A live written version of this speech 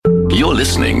You're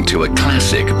listening to a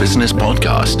classic business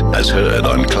podcast as heard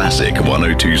on Classic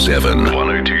 1027.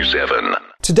 1027.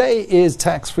 Today is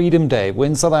Tax Freedom Day,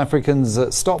 when South Africans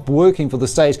stop working for the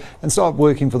state and start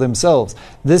working for themselves.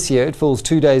 This year it falls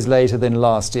 2 days later than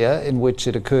last year, in which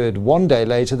it occurred 1 day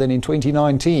later than in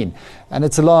 2019. And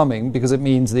it's alarming because it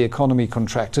means the economy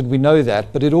contracted. We know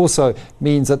that, but it also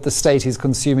means that the state is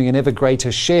consuming an ever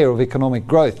greater share of economic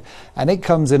growth. And it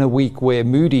comes in a week where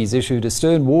Moody's issued a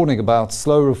stern warning about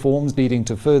slow reforms leading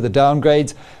to further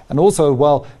downgrades. And also,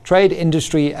 while Trade,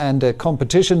 Industry and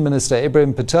Competition Minister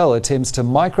Ebrahim Patel attempts to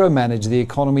micromanage the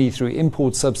economy through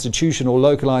import substitution or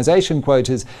localization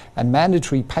quotas and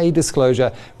mandatory pay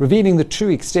disclosure, revealing the true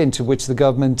extent to which the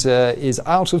government is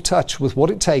out of touch with what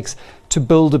it takes to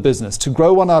build a business, to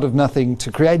grow one out of nothing, to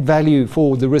create value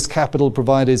for the risk capital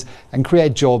providers and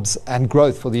create jobs and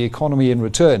growth for the economy in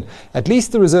return. At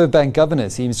least the Reserve Bank governor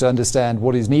seems to understand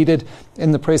what is needed.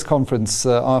 In the press conference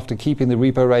after keeping the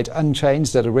repo rate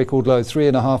unchanged at a record low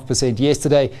 3.5%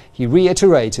 yesterday, he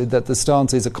reiterated that the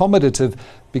stance is accommodative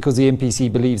because the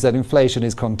MPC believes that inflation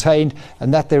is contained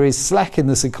and that there is slack in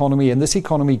this economy, and this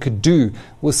economy could do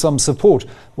with some support.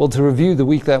 Well, to review the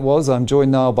week that was, I'm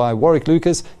joined now by Warwick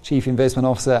Lucas, Chief Investment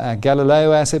Officer at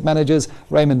Galileo Asset Managers,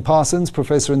 Raymond Parsons,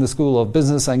 Professor in the School of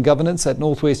Business and Governance at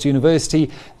Northwest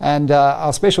University, and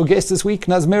our special guest this week,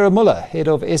 Nazmeera Muller, Head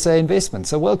of SA Investment.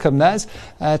 So welcome, Naz,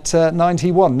 at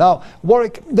 91. Now,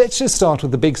 Warwick, let's just start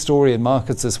with the big story in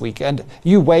markets this week. And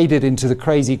you waded into the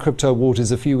crazy crypto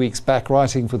waters a few weeks back,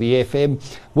 writing for the FM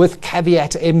with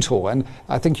caveat emptor, and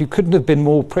I think you couldn't have been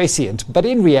more prescient. But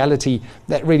in reality,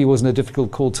 that really wasn't a difficult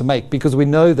call to make because we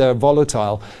know they're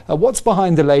volatile. What's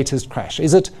behind the latest crash?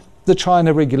 Is it the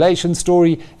China regulation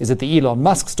story? Is it the Elon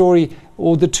Musk story?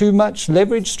 Or the too much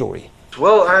leverage story?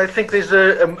 Well, I think there's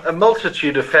a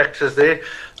multitude of factors there.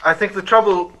 I think the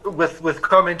trouble with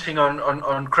commenting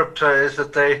on crypto is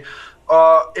that they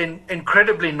are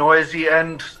incredibly noisy,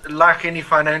 and like any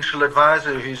financial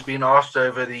advisor who's been asked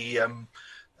over the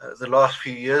last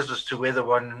few years as to whether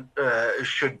one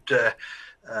should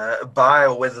buy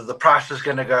or whether the price is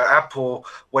going to go up or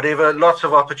whatever, lots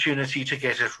of opportunity to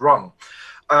get it wrong.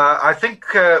 I think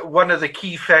one of the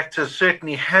key factors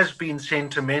certainly has been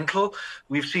sentimental.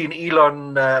 We've seen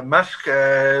Elon Musk,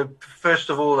 first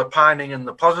of all, opining in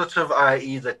the positive,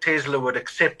 i.e. that Tesla would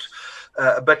accept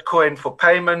Bitcoin for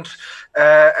payment,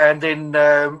 and then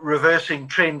reversing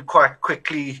trend quite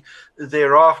quickly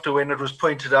thereafter when it was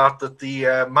pointed out that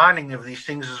the mining of these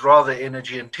things is rather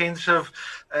energy intensive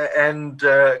and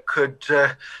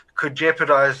could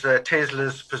jeopardize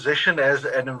Tesla's position as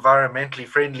an environmentally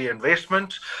friendly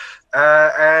investment.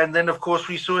 And then, of course,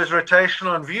 we saw his rotation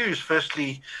on views,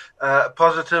 firstly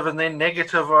positive and then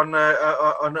negative on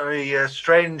a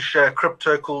strange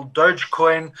crypto called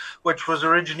Dogecoin, which was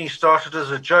originally started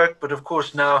as a joke, but of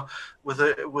course now with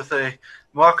a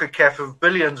market cap of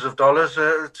billions of dollars,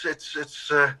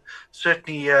 it's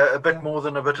certainly a bit more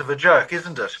than a bit of a joke,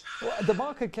 isn't it? Well, the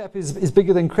market cap is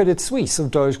bigger than Credit Suisse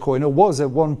of Dogecoin, or was at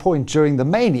one point during the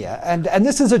mania. And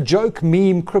this is a joke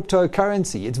meme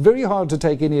cryptocurrency. It's very hard to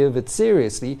take any of it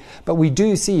seriously, but we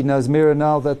do see, Nazmeera,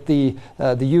 now that the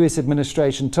US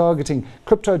administration targeting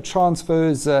crypto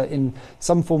transfers in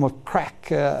some form of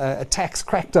a tax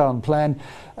crackdown plan,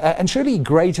 and surely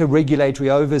greater regulatory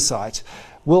oversight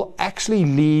will actually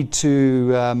lead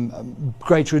to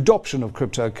greater adoption of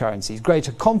cryptocurrencies,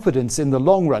 greater confidence in the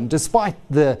long run, despite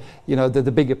the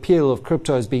big appeal of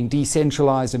cryptos being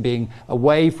decentralized and being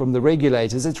away from the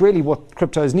regulators. It's really what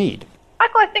cryptos need.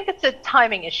 Michael, I think it's a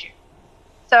timing issue.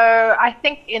 So I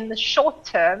think in the short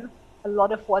term, a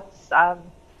lot of what's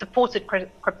supported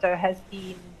crypto has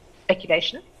been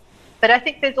speculation. But I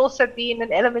think there's also been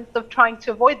an element of trying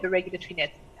to avoid the regulatory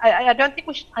net. I don't think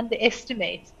we should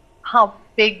underestimate how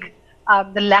big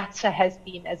the latter has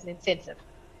been as an incentive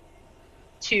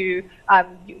to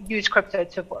use crypto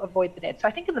to avoid the net. So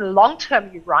I think in the long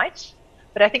term, you're right.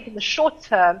 But I think in the short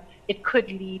term, it could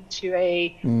lead to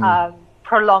a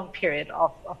prolonged period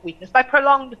of weakness. By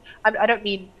prolonged, I don't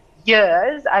mean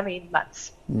years, I mean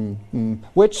months.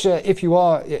 Which, if you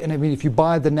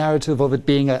buy the narrative of it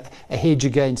being a hedge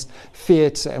against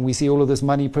fiat, and we see all of this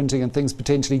money printing and things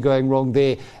potentially going wrong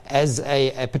there as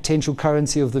a potential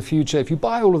currency of the future, if you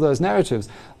buy all of those narratives,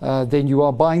 then you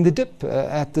are buying the dip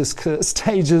at this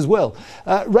stage as well.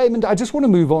 Raymond, I just want to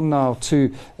move on now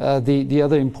to the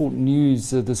other important news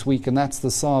this week, and that's the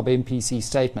SARB MPC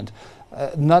statement.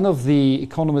 None of the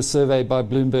economists surveyed by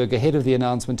Bloomberg ahead of the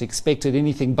announcement expected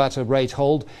anything but a rate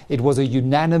hold. It was a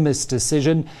unanimous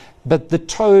decision, but the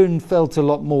tone felt a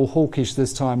lot more hawkish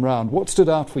this time round. What stood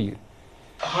out for you?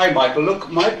 Hi, Michael. Look,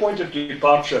 my point of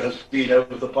departure has been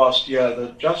over the past year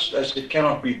that just as it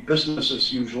cannot be business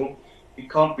as usual, it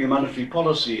can't be monetary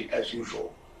policy as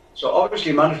usual. So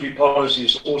obviously monetary policy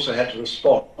has also had to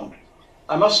respond.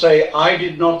 I must say I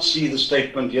did not see the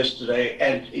statement yesterday,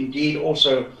 and indeed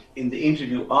also in the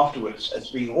interview afterwards, as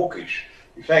being hawkish.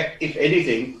 In fact, if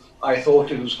anything, I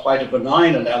thought it was quite a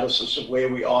benign analysis of where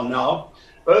we are now,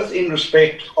 both in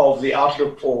respect of the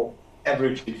outlook for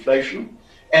average inflation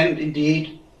and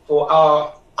indeed for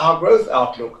our growth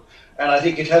outlook. And I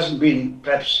think it hasn't been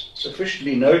perhaps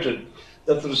sufficiently noted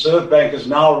that the Reserve Bank has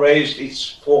now raised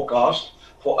its forecast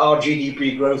for our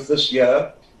GDP growth this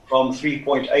year from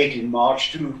 3.8 in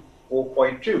March to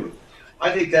 4.2.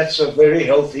 I think that's a very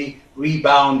healthy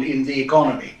rebound in the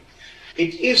economy.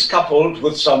 It is coupled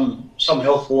with some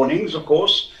health warnings, of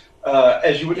course,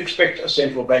 as you would expect a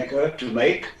central banker to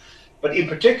make, but in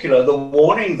particular the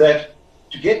warning that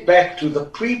to get back to the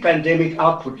pre-pandemic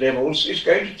output levels is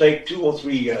going to take 2 or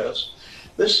 3 years.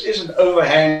 This is an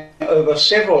overhang over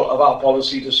several of our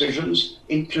policy decisions,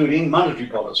 including monetary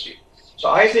policy. So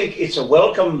I think it's a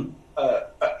welcome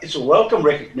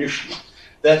recognition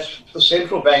that the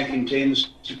central bank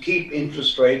intends to keep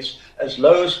interest rates as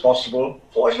low as possible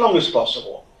for as long as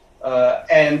possible,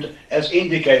 and has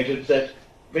indicated that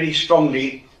very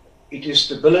strongly it is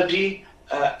stability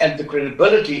and the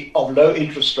credibility of low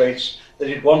interest rates that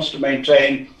it wants to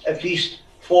maintain at least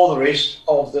for the rest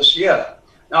of this year.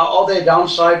 Now, are there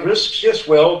downside risks? Yes,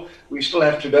 well, we still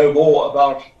have to know more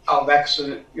about our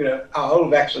whole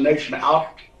vaccination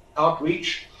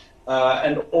outreach,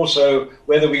 and also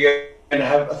whether we are going to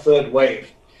have a third wave.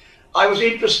 I was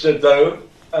interested, though,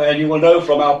 and you will know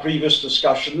from our previous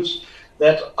discussions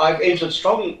that I've entered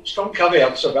strong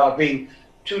caveats about being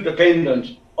too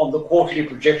dependent on the quarterly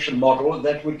projection model, and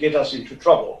that would get us into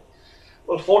trouble.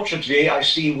 Well, fortunately, I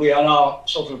see we are now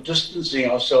sort of distancing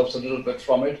ourselves a little bit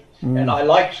from it. And I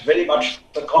liked very much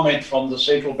the comment from the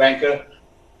central banker,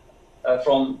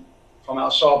 from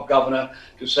our SARB governor,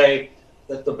 to say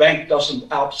that the bank doesn't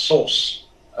outsource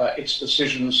its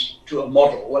decisions to a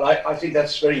model. Well, I think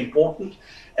that's very important.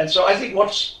 And so I think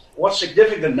what's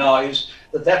significant now is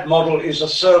that model is a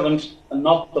servant and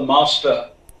not the master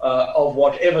of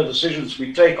whatever decisions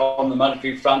we take on the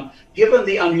monetary front, given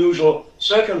the unusual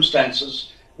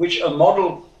circumstances, which a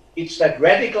model, it's that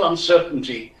radical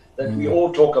uncertainty that we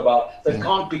all talk about that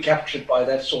can't be captured by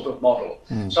that sort of model.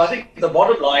 So I think the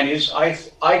bottom line is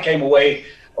I came away,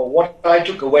 or what I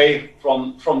took away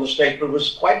from the statement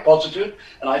was quite positive,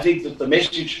 and I think that the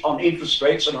message on interest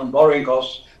rates and on borrowing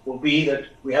costs will be that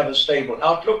we have a stable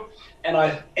outlook. And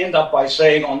I end up by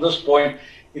saying on this point,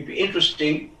 it'd be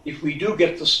interesting if we do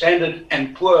get the Standard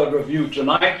and Poor review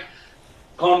tonight,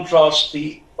 contrast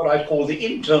what I call the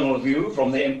internal view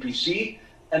from the MPC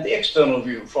and the external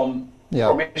view from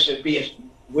SFB,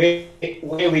 where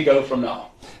we go from now.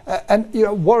 And,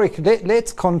 Warwick,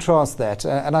 let's contrast that.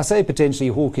 And I say potentially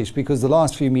hawkish because the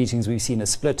last few meetings we've seen a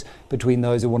split between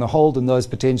those who want to hold and those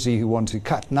potentially who want to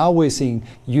cut. Now we're seeing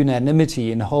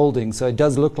unanimity in holding. So it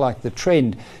does look like the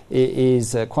trend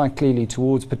is quite clearly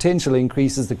towards potential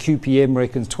increases. The QPM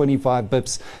reckons 25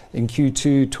 bips in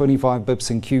Q2, 25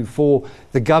 bips in Q4.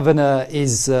 The governor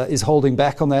is holding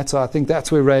back on that. So I think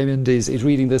that's where Raymond is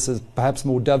reading this as perhaps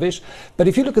more dovish. But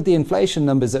if you look at the inflation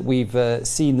numbers that we've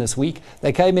seen this week,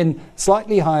 they came in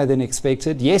slightly higher than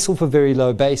expected, yes, off a very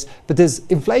low base, but there's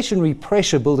inflationary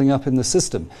pressure building up in the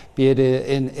system, be it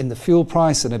in the fuel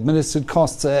price and administered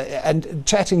costs. And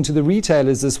chatting to the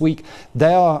retailers this week,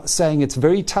 they are saying it's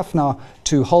very tough now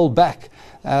to hold back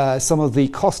some of the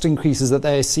cost increases that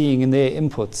they're seeing in their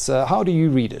inputs. How do you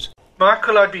read it?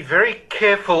 Michael, I'd be very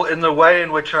careful in the way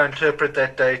in which I interpret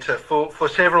that data for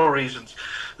several reasons.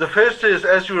 The first is,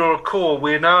 as you will recall,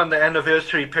 we're now in the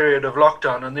anniversary period of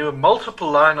lockdown, and there were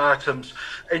multiple line items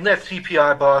in that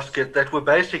CPI basket that were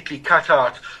basically cut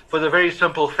out for the very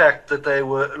simple fact that they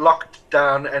were locked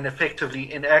down and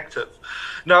effectively inactive.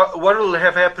 Now, what will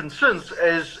have happened since,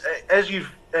 as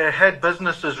you've had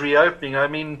businesses reopening, I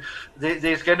mean,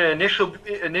 there's going to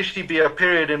initially be a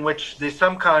period in which there's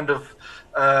some kind of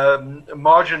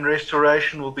margin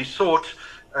restoration will be sought.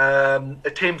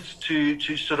 Attempts to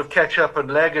sort of catch up on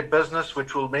laggard business,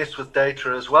 which will mess with data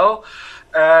as well.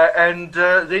 And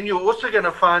then you're also going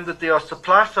to find that there are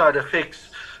supply side effects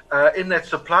in that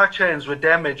supply chains were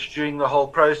damaged during the whole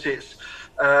process,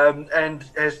 and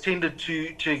has tended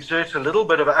to exert a little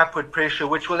bit of upward pressure,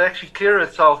 which will actually clear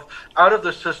itself out of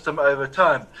the system over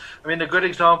time. I mean, a good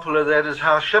example of that is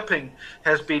how shipping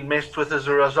has been messed with as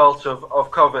a result of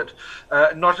COVID.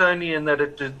 Not only in that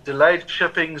it delayed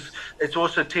shippings, it's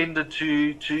also tended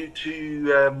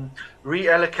to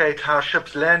reallocate how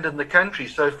ships land in the country.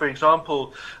 So, for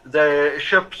example, the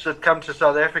ships that come to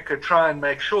South Africa try and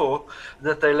make sure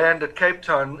that they land at Cape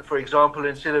Town, for example,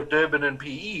 instead of Durban and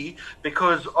PE,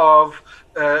 because of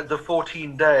the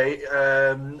 14-day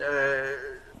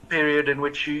period in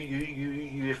which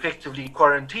you effectively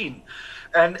quarantine.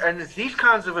 And it's these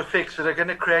kinds of effects that are going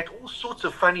to create all sorts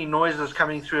of funny noises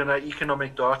coming through in our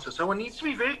economic data. So one needs to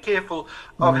be very careful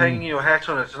of hanging your hat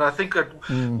on it. And I think that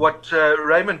what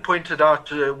Raymond pointed out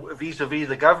vis-a-vis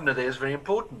the governor there is very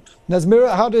important.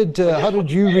 Nazmeera, how did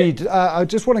you read? I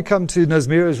just want to come to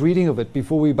Nazmeera's reading of it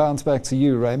before we bounce back to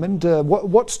you, Raymond.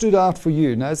 What stood out for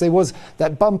you? Now, there was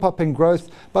that bump up in growth,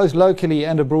 both locally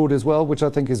and abroad as well, which I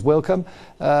think is welcome,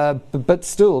 but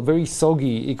still very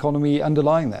soggy economy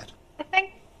underlying that. I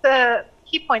think the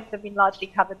key points have been largely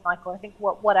covered, Michael. I think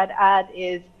what I'd add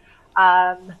is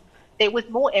there was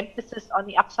more emphasis on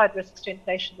the upside risks to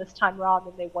inflation this time around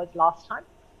than there was last time.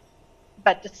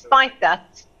 But despite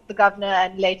that, the governor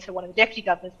and later one of the deputy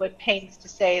governors were at pains to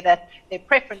say that their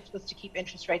preference was to keep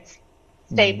interest rates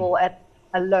stable at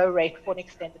a low rate for an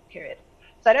extended period.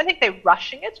 So I don't think they're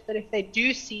rushing it, but if they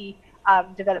do see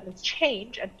developments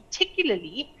change, and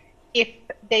particularly if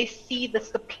they see the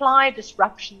supply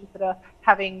disruptions that are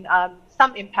having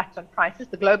some impact on prices,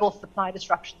 the global supply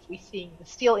disruptions we're seeing in the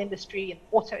steel industry, in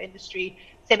the auto industry,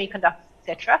 semiconductors,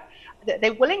 etc.,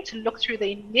 they're willing to look through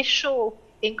the initial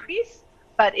increase,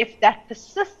 but if that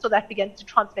persists or that begins to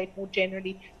translate more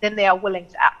generally, then they are willing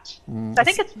to act. So I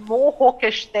think it's more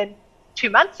hawkish than 2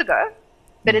 months ago,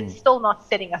 but it's still not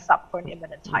setting us up for an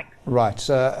imminent hike. Right.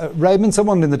 Raymond,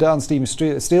 someone in the downstream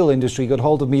steel industry got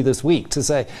hold of me this week to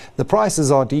say the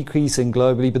prices are decreasing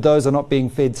globally, but those are not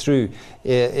being fed through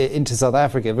into South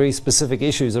Africa. Very specific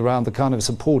issues around the kind of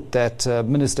support that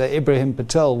Minister Ebrahim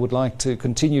Patel would like to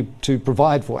continue to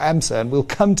provide for AMSA. And we'll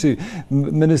come to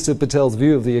Minister Patel's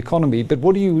view of the economy. But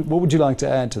what would you like to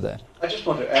add to that? I just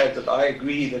want to add that I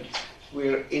agree that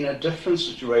we're in a different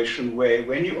situation where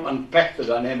when you unpack the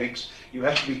dynamics, you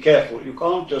have to be careful. You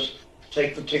can't just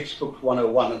take the textbook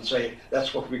 101 and say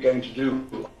that's what we're going to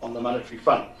do on the monetary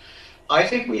front. I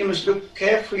think we must look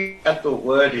carefully at the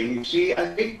wording. You see, I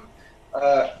think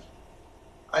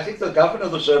the governor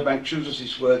of the Reserve Bank chooses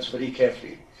his words very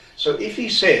carefully. So if he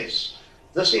says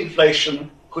this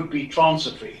inflation could be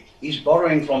transitory, he's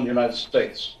borrowing from the United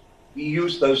States. He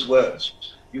used those words.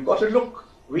 You've got to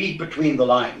read between the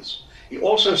lines. He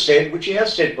also said, which he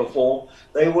has said before,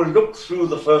 they will look through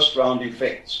the first round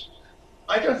effects.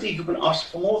 I don't think you can ask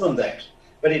for more than that,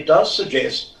 but it does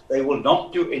suggest they will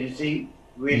not do anything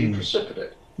really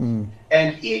precipitate.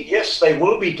 And yes, they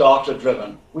will be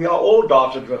data-driven. We are all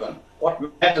data-driven. What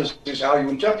matters is how you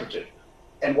interpret it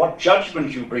and what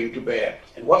judgment you bring to bear.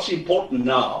 And what's important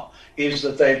now is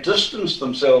that they've distanced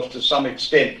themselves to some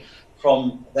extent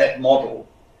from that model.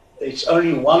 It's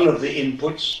only one of the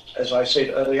inputs, as I said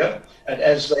earlier, and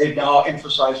as they've now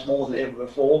emphasized more than ever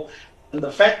before. And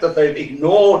the fact that they've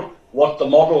ignored what the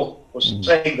model was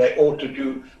saying they ought to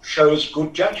do shows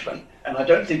good judgment. And I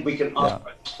don't think we can ask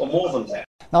for more than that.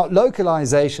 Now,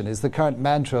 localization is the current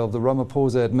mantra of the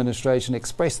Ramaphosa administration,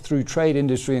 expressed through Trade,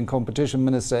 Industry and Competition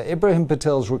Minister Ebrahim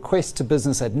Patel's request to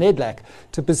business at NEDLAC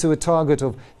to pursue a target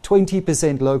of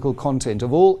 20% local content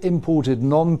of all imported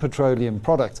non-petroleum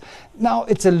products. Now,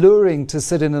 it's alluring to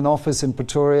sit in an office in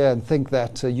Pretoria and think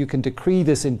that you can decree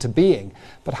this into being.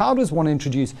 But how does one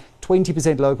introduce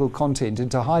 20% local content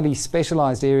into highly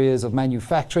specialized areas of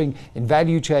manufacturing, in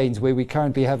value chains where we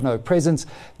currently have no presence?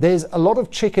 There's a lot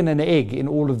of chicken and egg in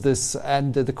all of this,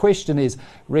 and the question is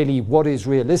really what is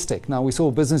realistic. Now, we saw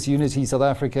Business Unity South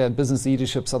Africa and Business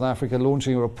Leadership South Africa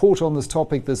launching a report on this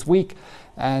topic this week,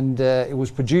 and it was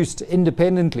produced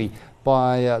independently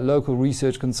by local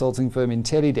research consulting firm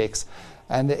Intellidex.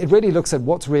 And it really looks at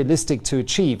what's realistic to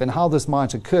achieve and how this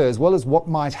might occur, as well as what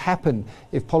might happen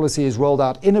if policy is rolled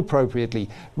out inappropriately.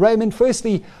 Raymond,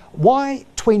 firstly, why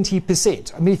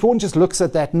 20%? I mean, if one just looks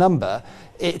at that number,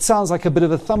 it sounds like a bit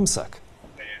of a thumbsuck.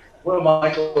 Well,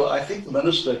 Michael, I think the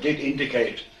minister did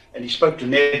indicate, and he spoke to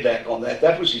NEDLAC on that,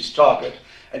 that was his target.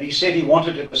 And he said he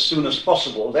wanted it as soon as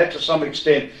possible. That, to some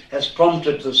extent, has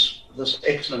prompted this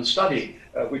excellent study,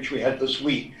 which we had this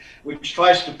week, which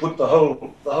tries to put the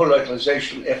whole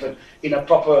localization effort in a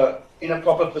proper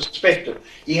perspective.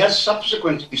 He has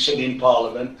subsequently said in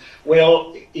Parliament,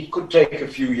 well, it could take a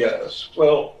few years.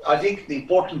 Well, I think the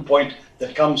important point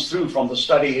that comes through from the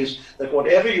study is that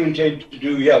whatever you intend to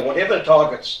do here, whatever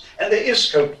targets, and there is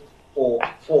scope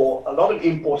for a lot of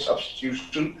import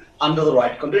substitution under the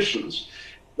right conditions.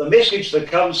 The message that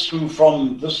comes through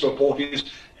from this report is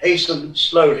hasten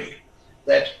slowly,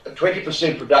 that a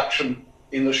 20% reduction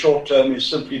in the short term is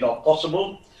simply not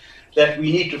possible. that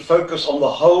we need to focus on the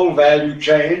whole value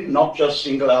chain, not just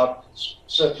single out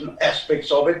certain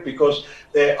aspects of it, because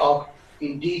there are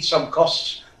indeed some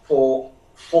costs for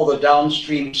the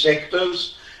downstream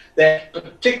sectors, that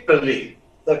particularly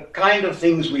the kind of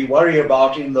things we worry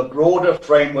about in the broader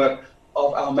framework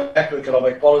of our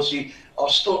macroeconomic policy are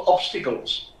still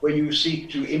obstacles when you seek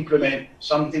to implement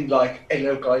something like a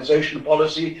localization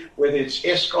policy, whether it's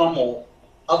ESCOM or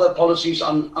other policies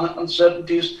on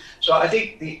uncertainties. So I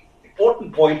think the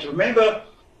important point to remember,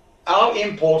 our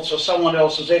imports are someone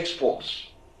else's exports.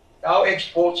 Our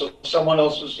exports are someone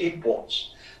else's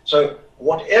imports. So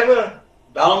whatever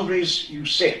boundaries you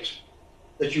set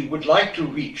that you would like to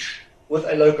reach with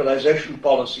a localization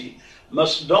policy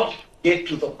must not get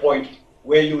to the point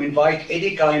where you invite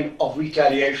any kind of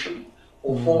retaliation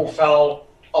or fall foul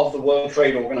of the World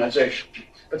Trade Organization.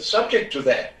 But subject to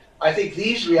that, I think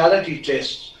these reality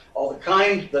tests are the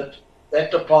kind that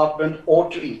that department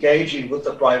ought to engage in with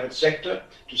the private sector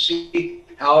to see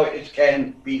how it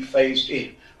can be phased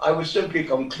in. I would simply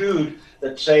conclude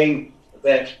that saying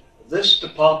that this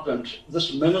department,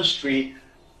 this Ministry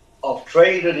of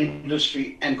Trade and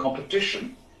Industry and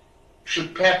Competition,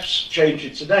 should perhaps change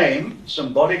its name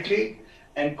symbolically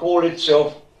and call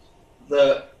itself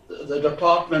the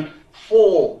Department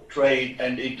for Trade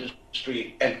and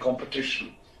Industry and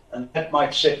Competition. And that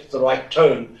might set the right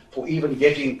tone for even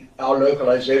getting our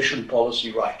localization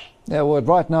policy right. Yeah, well,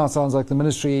 right now it sounds like the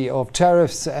Ministry of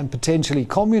Tariffs and potentially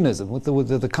communism with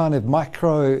the kind of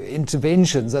micro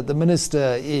interventions that the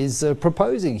minister is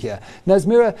proposing here.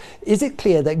 Nazmeera, is it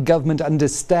clear that government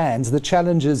understands the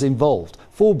challenges involved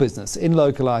for business in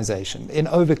localization, in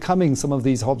overcoming some of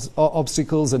these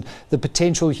obstacles and the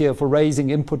potential here for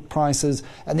raising input prices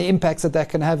and the impacts that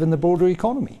can have in the broader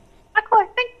economy? Michael, I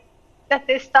think that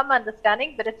there's some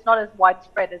understanding, but it's not as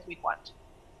widespread as we'd want.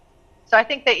 So I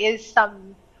think there is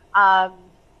some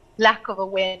lack of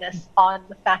awareness on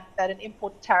the fact that an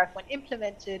import tariff, when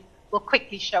implemented, will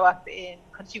quickly show up in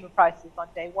consumer prices on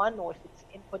day one, or if it's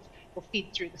input, will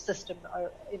feed through the system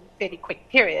in a fairly quick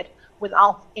period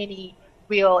without any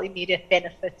real immediate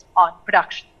benefit on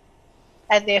production.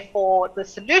 And therefore, the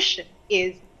solution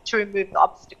is to remove the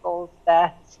obstacles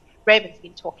that Raymond's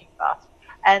been talking about.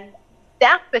 And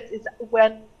that bit is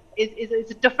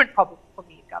a different problem for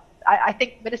me in government. I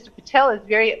think Minister Patel is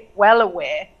very well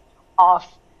aware of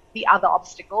the other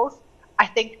obstacles. I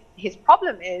think his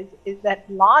problem is that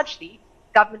largely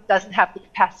government doesn't have the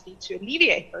capacity to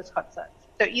alleviate those concerns.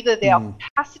 So either there are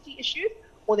capacity issues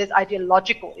or there's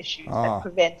ideological issues that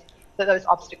prevent those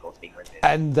obstacles being removed.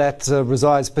 And that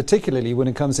resides particularly when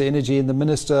it comes to energy in the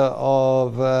Minister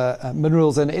of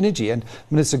Minerals and Energy. And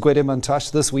Minister Gwede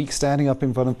Mantashe this week standing up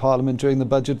in front of Parliament during the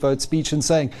budget vote speech and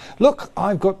saying, look,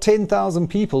 I've got 10,000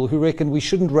 people who reckon we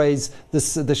shouldn't raise the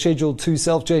Schedule 2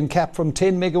 self-gen cap from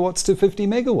 10 megawatts to 50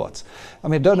 megawatts. I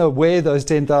mean, I don't know where those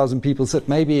 10,000 people sit.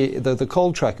 Maybe the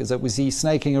coal trackers that we see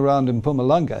snaking around in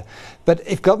Mpumalanga. But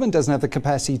if government doesn't have the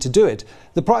capacity to do it,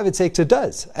 the private sector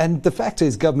does. And the fact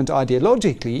is government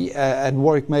ideologically, and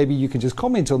Warwick, maybe you can just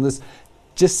comment on this,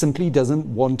 just simply doesn't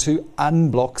want to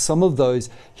unblock some of those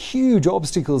huge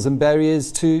obstacles and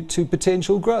barriers to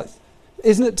potential growth.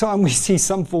 Isn't it time we see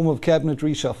some form of cabinet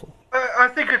reshuffle? I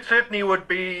think it certainly would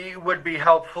be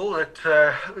helpful that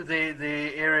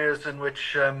the areas in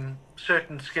which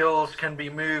certain skills can be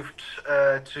moved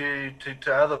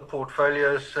to other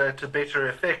portfolios to better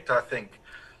effect. I think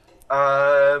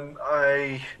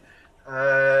I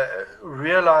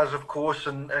realize, of course,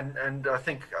 and I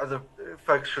think other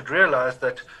folks should realize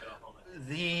that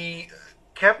the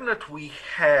cabinet we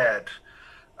had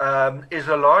is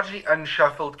a largely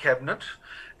unshuffled cabinet.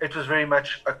 It was very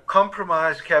much a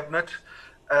compromise cabinet.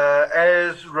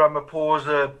 As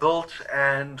Ramaphosa built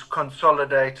and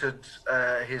consolidated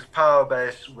his power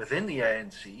base within the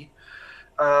ANC,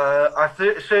 I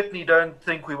certainly don't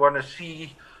think we want to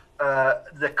see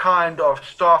the kind of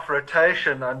staff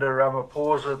rotation under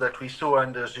Ramaphosa that we saw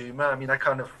under Zuma. I mean, that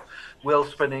kind of wheel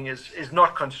spinning is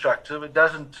not constructive. It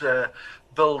doesn't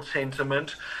build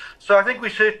sentiment. So I think we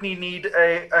certainly need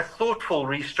a thoughtful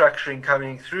restructuring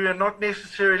coming through, and not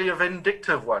necessarily a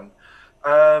vindictive one.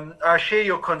 I share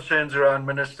your concerns around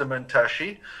Minister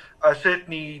Mantashe. I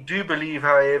certainly do believe,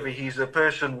 however, he's a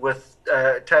person with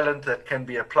talent that can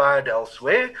be applied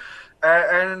elsewhere.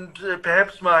 And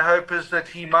perhaps my hope is that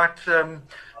he might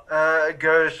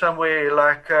go somewhere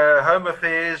like Home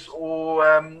Affairs or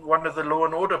one of the law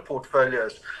and order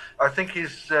portfolios. I think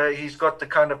he's got the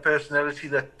kind of personality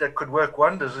that could work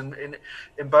wonders in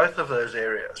both of those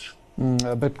areas.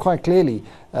 But quite clearly,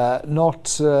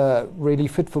 not really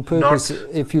fit for purpose.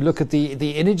 If you look at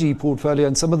the energy portfolio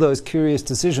and some of those curious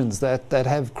decisions that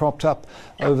have cropped up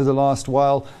over the last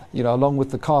while, along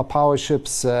with the car power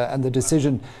ships and the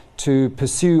decision to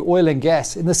pursue oil and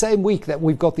gas in the same week that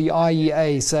we've got the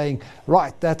IEA saying,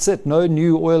 right, that's it, no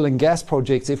new oil and gas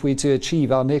projects if we're to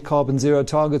achieve our net carbon zero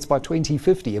targets by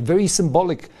 2050. A very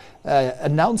symbolic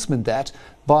announcement that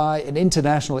by an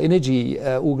international energy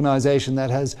organization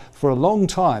that has for a long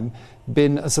time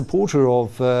been a supporter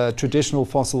of traditional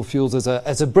fossil fuels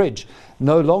as a bridge.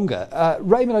 No longer.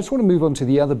 Raymond, I just want to move on to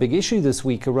the other big issue this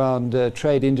week around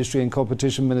Trade, Industry and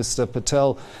Competition Minister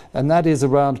Patel, and that is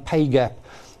around pay gap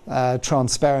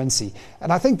transparency.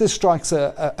 And I think this strikes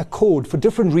a chord for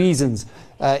different reasons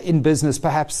in business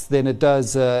perhaps than it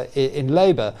does in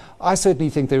labour. I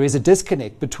certainly think there is a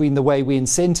disconnect between the way we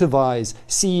incentivize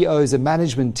CEOs and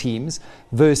management teams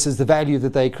versus the value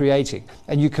that they're creating.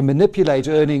 And you can manipulate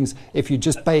earnings if you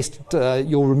just based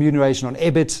your remuneration on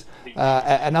EBIT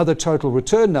and other total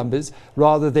return numbers,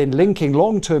 rather than linking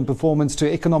long-term performance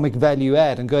to economic value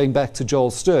add. And going back to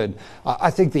Joel Stern, I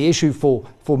think the issue for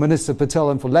Minister Patel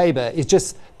and for Labour is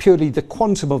just purely the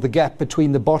quantum of the gap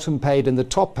between the bottom paid and the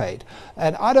top paid.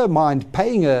 And I don't mind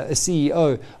paying a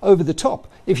CEO over the top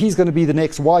if he's going to be the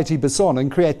next Whitey Basson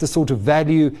and create the sort of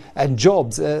value and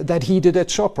jobs that he did at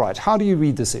ShopRite. How do you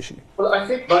read this issue? Well, I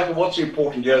think, Michael, what's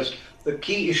important here is the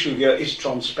key issue here is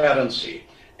transparency.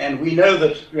 And we know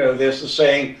that there's the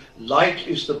saying, light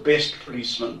is the best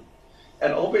policeman.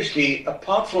 And obviously,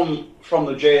 apart from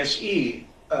the JSE,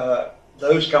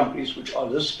 those companies which are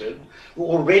listed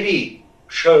will already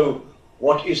show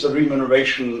what is the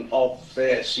remuneration of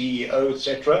their CEO,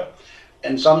 etc.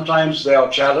 And sometimes they are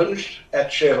challenged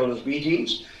at shareholders'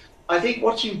 meetings. I think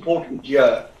what's important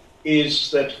here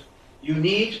is that you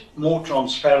need more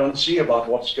transparency about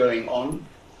what's going on.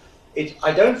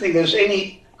 I don't think there's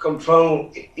any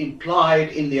control implied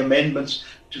in the amendments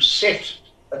to set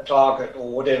a target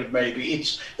or whatever it may be.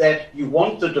 It's that you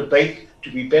want the debate to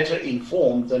be better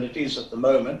informed than it is at the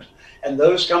moment. And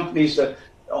those companies that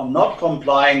are not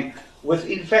complying with,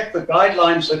 in fact, the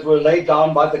guidelines that were laid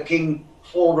down by the King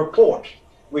IV report,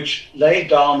 which laid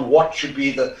down what should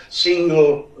be the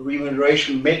single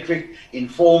remuneration metric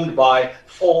informed by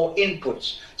 4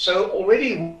 inputs. So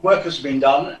already work has been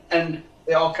done, and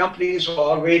there are companies who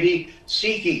are already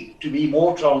seeking to be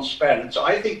more transparent. So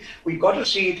I think we've got to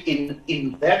see it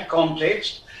in that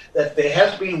context, that there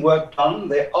has been work done.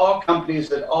 There are companies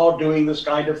that are doing this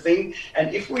kind of thing.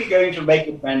 And if we're going to make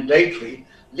it mandatory,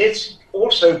 let's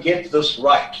also get this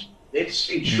right. Let's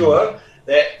ensure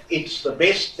that it's the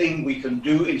best thing we can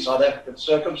do in South African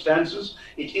circumstances.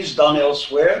 It is done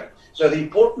elsewhere. So the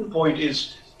important point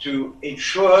is to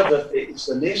ensure that there is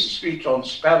the necessary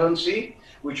transparency,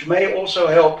 which may also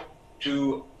help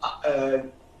to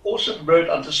also promote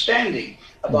understanding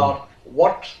about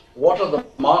what are the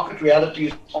market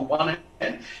realities on one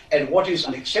hand and what is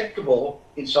unacceptable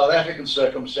in South African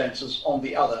circumstances on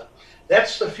the other.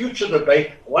 That's the future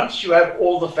debate once you have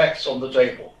all the facts on the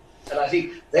table. And I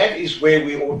think that is where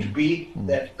we ought to be,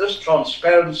 that this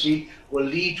transparency will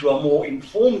lead to a more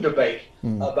informed debate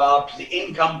about the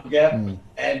income gap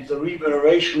and the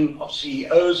remuneration of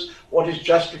CEOs, what is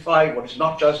justified, what is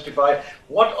not justified,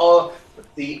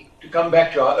 to come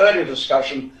back to our earlier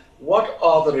discussion, what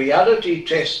are the reality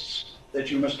tests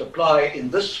that you must apply in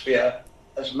this sphere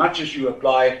as much as you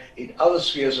apply in other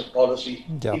spheres of policy.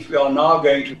 If we are now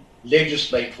going to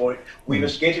legislate for it, we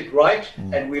must get it right,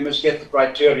 and we must get the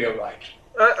criteria right.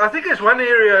 I think there's one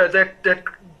area that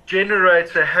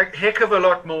generates a heck of a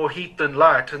lot more heat than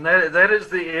light, and that is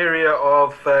the area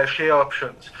of share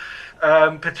options,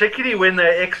 particularly when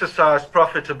they're exercised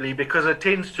profitably, because it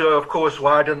tends to, of course,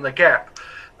 widen the gap.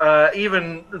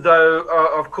 Even though,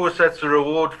 of course, that's a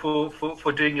reward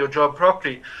for doing your job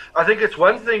properly. I think it's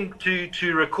one thing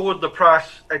to record the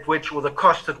price at which, or the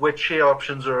cost at which share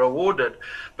options are awarded.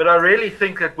 But I really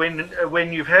think that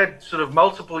when you've had sort of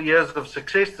multiple years of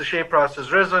success, the share price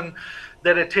has risen,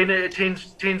 that it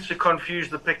tends to confuse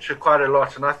the picture quite a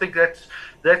lot. And I think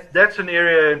that's an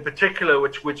area in particular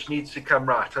which needs to come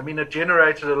right. I mean, it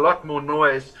generated a lot more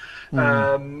noise,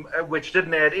 which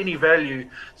didn't add any value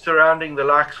surrounding the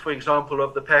likes, for example,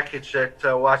 of the package that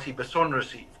Whitey Basson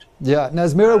received. Yeah,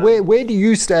 Nazmeera, where do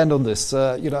you stand on this?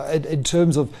 In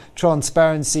terms of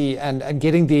transparency and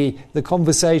getting the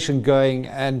conversation going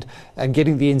and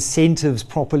getting the incentives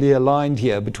properly aligned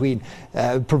here between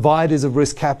providers of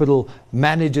risk capital,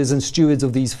 managers and stewards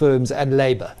of these firms, and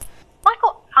Labour.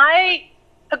 Michael, I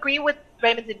agree with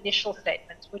Raymond's initial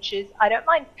statement, which is I don't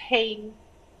mind paying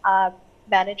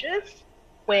managers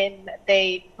when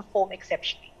they perform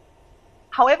exceptionally.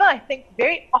 However, I think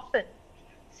very often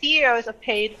CEOs are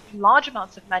paid large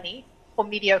amounts of money for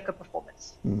mediocre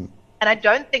performance. And I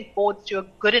don't think boards do a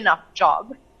good enough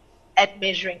job at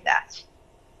measuring that.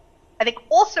 I think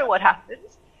also what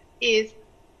happens is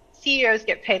CEOs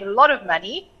get paid a lot of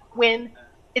money when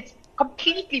it's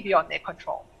completely beyond their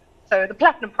control. So the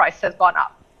platinum price has gone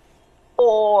up,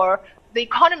 or the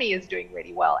economy is doing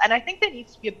really well. And I think there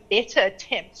needs to be a better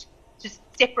attempt to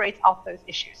separate out those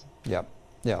issues. Yeah.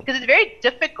 Because it's very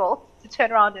difficult to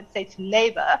turn around and say to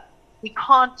labor, we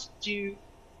can't do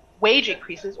wage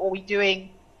increases, or we're doing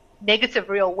negative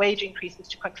real wage increases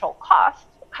to control costs,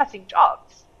 cutting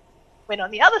jobs. When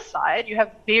on the other side, you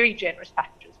have very generous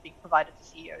packages being provided to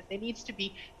CEOs. There needs to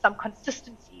be some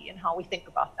consistency in how we think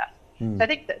about that. So I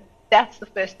think that's the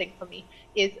first thing for me,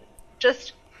 is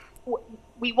just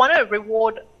we want to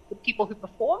reward the people who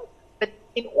perform, but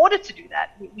in order to do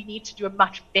that, we need to do a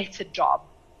much better job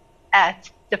at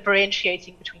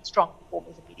differentiating between strong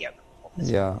performers and mediocre performers.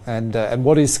 Yeah, and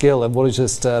what is skill and what is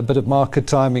just a bit of market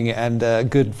timing and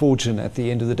good fortune at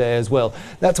the end of the day as well.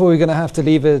 That's where we're going to have to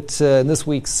leave it in this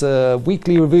week's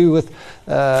weekly review with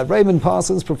Raymond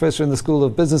Parsons, Professor in the School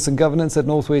of Business and Governance at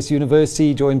Northwest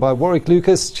University, joined by Warwick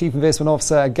Lucas, Chief Investment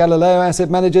Officer at Galileo Asset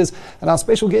Managers, and our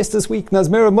special guest this week,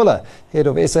 Nazmeera Muller, Head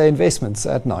of SA Investments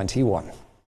at 91.